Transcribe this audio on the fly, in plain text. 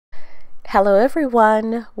Hello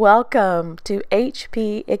everyone, welcome to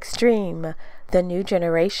HP Extreme, the new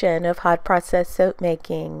generation of hot process soap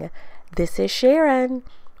making. This is Sharon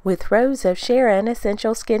with Rose of Sharon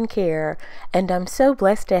Essential Skincare, and I'm so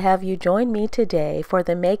blessed to have you join me today for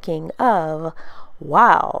the making of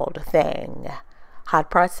Wild Thang hot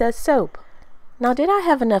process soap. Now, did I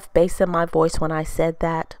have enough bass in my voice when I said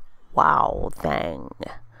that? Wild Thang.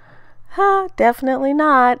 Definitely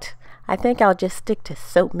not. I think I'll just stick to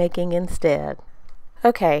soap making instead.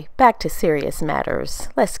 Okay, back to serious matters.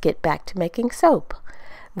 Let's get back to making soap.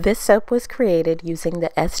 This soap was created using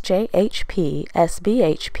the SJHP,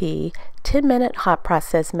 SBHP 10-minute hot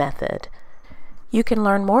process method. You can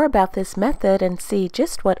learn more about this method and see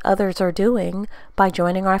just what others are doing by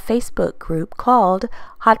joining our Facebook group called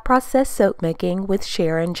Hot Process Soap Making with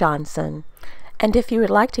Sharon Johnson. And if you would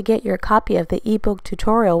like to get your copy of the ebook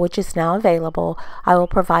tutorial, which is now available, I will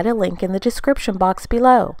provide a link in the description box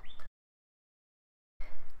below.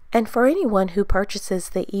 And for anyone who purchases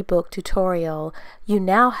the ebook tutorial, you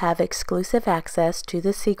now have exclusive access to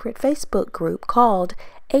the secret Facebook group called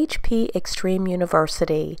HP Extreme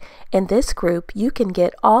University. In this group, you can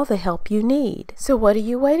get all the help you need. So what are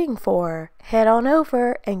you waiting for? Head on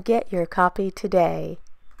over and get your copy today.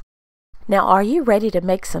 Now, are you ready to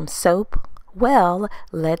make some soap? Well,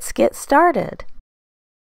 let's get started.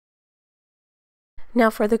 Now,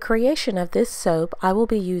 for the creation of this soap, I will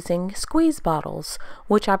be using squeeze bottles,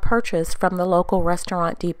 which I purchased from the local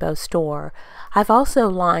Restaurant Depot store. I've also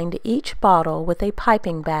lined each bottle with a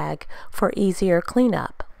piping bag for easier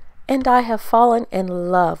cleanup. And I have fallen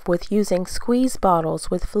in love with using squeeze bottles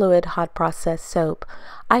with fluid hot process soap.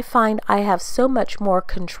 I find I have so much more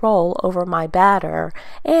control over my batter,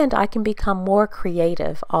 and I can become more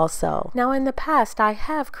creative also. Now, in the past, I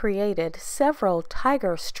have created several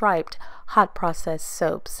tiger striped hot process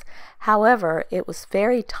soaps. However, it was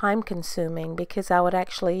very time consuming because I would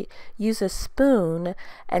actually use a spoon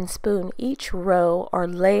and spoon each row or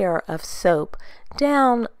layer of soap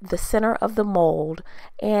down the center of the mold,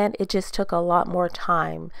 and it just took a lot more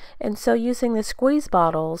time. And so using the squeeze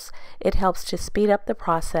bottles, it helps to speed up the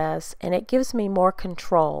process and it gives me more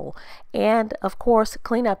control. And of course,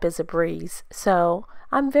 cleanup is a breeze. So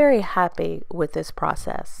I'm very happy with this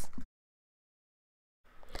process.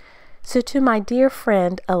 So to my dear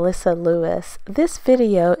friend Alyssa Lewis, this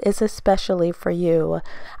video is especially for you.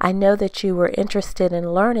 I know that you were interested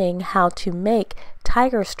in learning how to make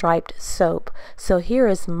tiger striped soap. So here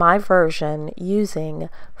is my version using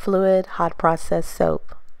fluid hot process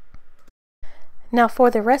soap. Now,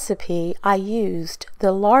 for the recipe, I used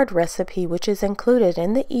the lard recipe, which is included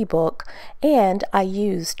in the ebook, and I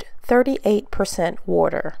used 38%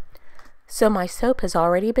 water. So my soap has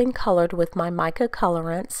already been colored with my mica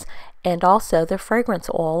colorants, and also the fragrance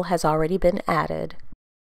oil has already been added.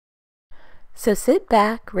 So sit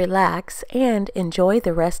back, relax, and enjoy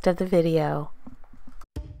the rest of the video.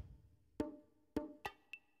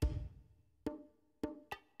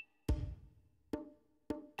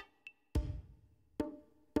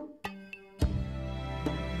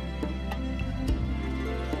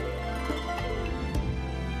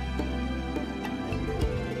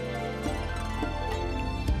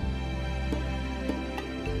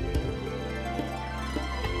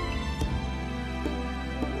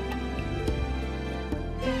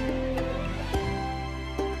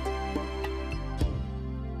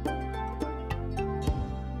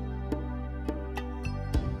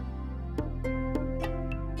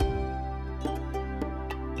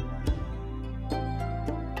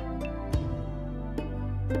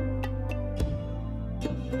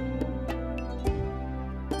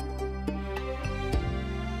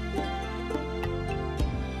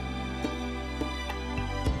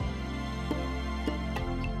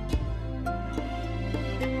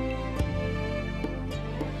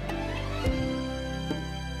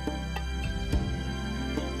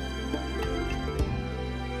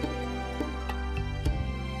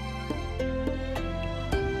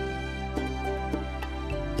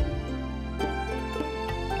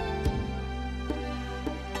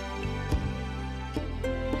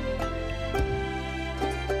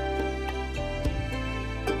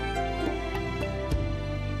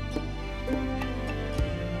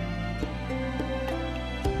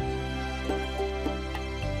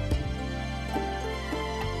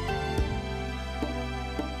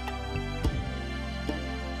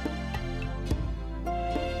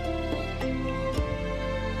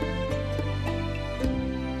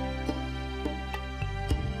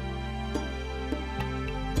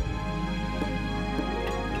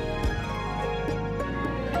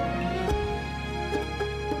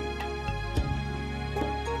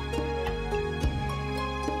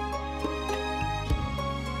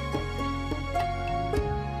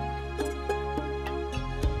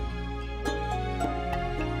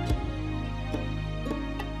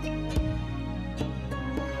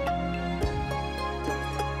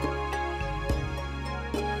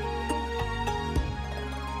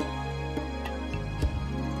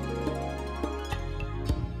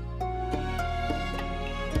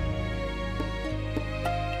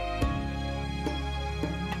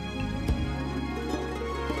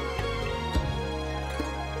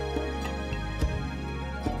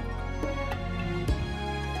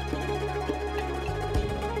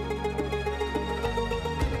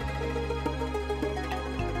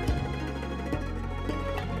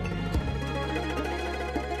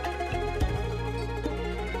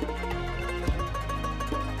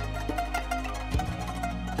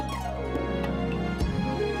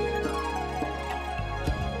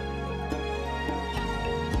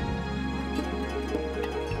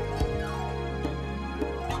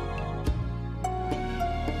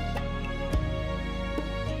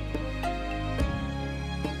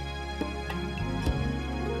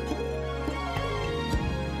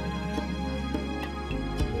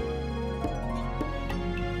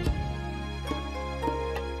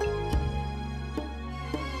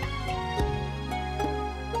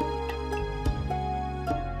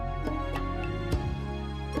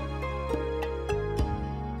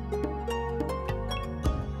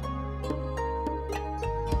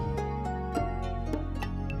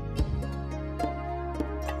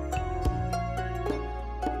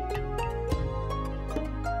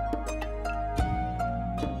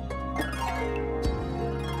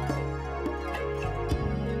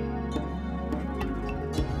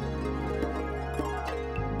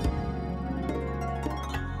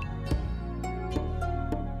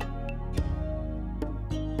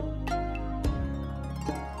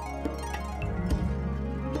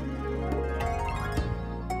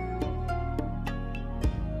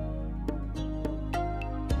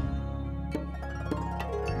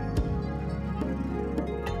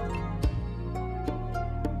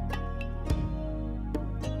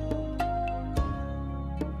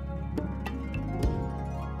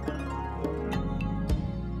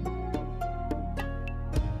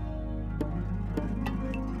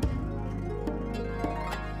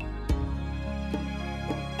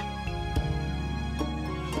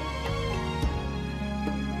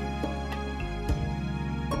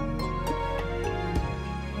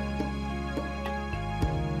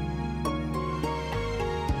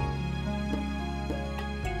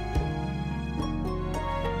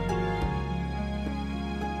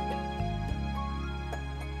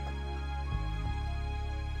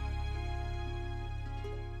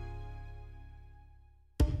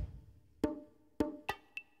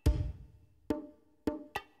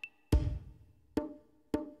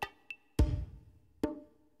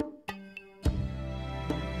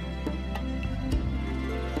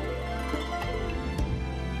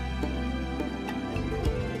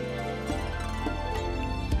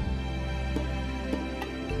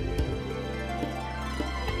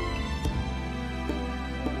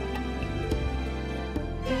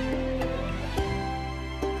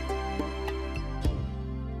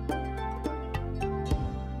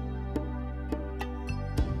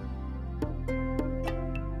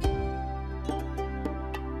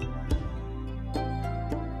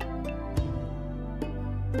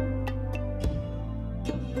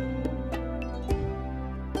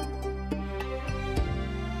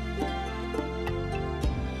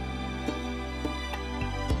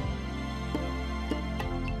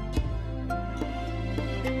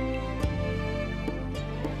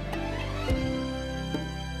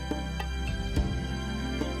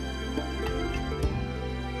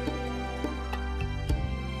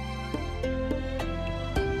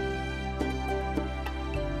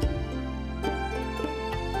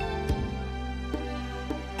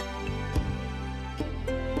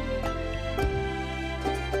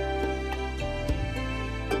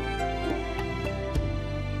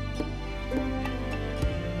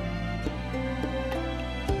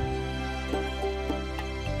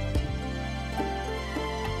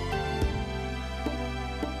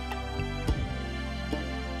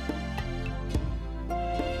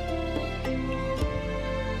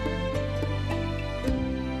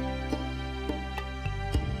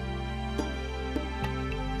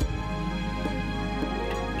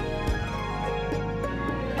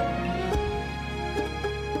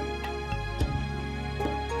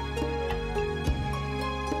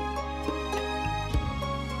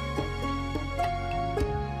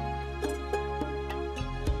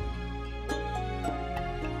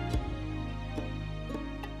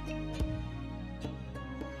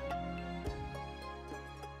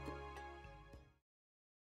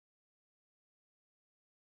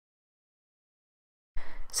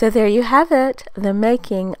 So there you have it, the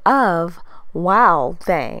making of Wow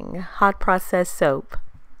Thang hot process soap.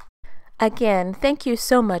 Again, thank you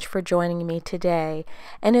so much for joining me today.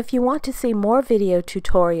 And if you want to see more video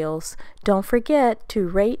tutorials, don't forget to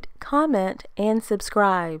rate, comment, and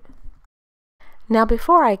subscribe. Now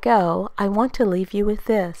before I go, I want to leave you with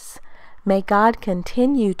this. May God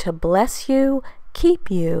continue to bless you,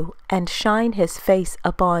 keep you, and shine His face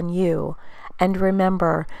upon you. And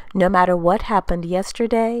remember, no matter what happened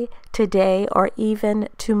yesterday, today, or even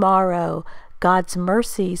tomorrow, God's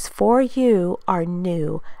mercies for you are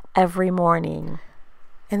new every morning.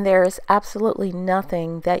 And there is absolutely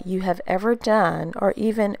nothing that you have ever done or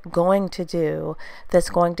even going to do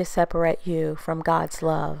that's going to separate you from God's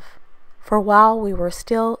love. For while we were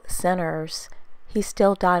still sinners, He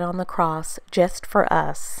still died on the cross just for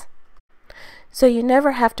us. So you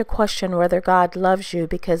never have to question whether God loves you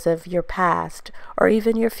because of your past or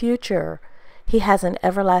even your future. He has an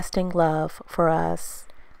everlasting love for us.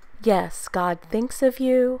 Yes, God thinks of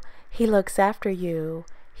you, He looks after you,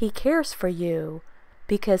 He cares for you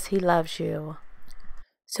because He loves you.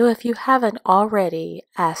 So if you haven't already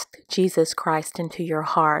asked Jesus Christ into your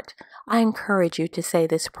heart, I encourage you to say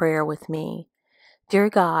this prayer with me. Dear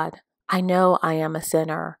God, I know I am a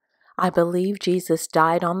sinner. I believe Jesus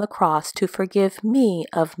died on the cross to forgive me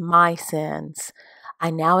of my sins. I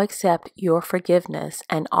now accept your forgiveness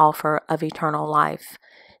and offer of eternal life.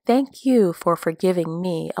 Thank you for forgiving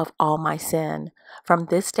me of all my sin. From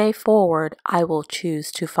this day forward, I will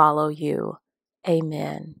choose to follow you.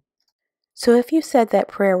 Amen. So if you said that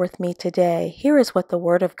prayer with me today, here is what the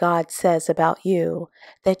Word of God says about you,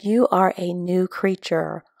 that you are a new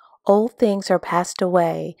creature. Old things are passed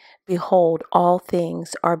away. Behold, all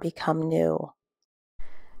things are become new.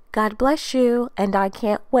 God bless you, and I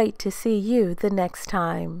can't wait to see you the next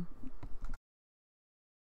time.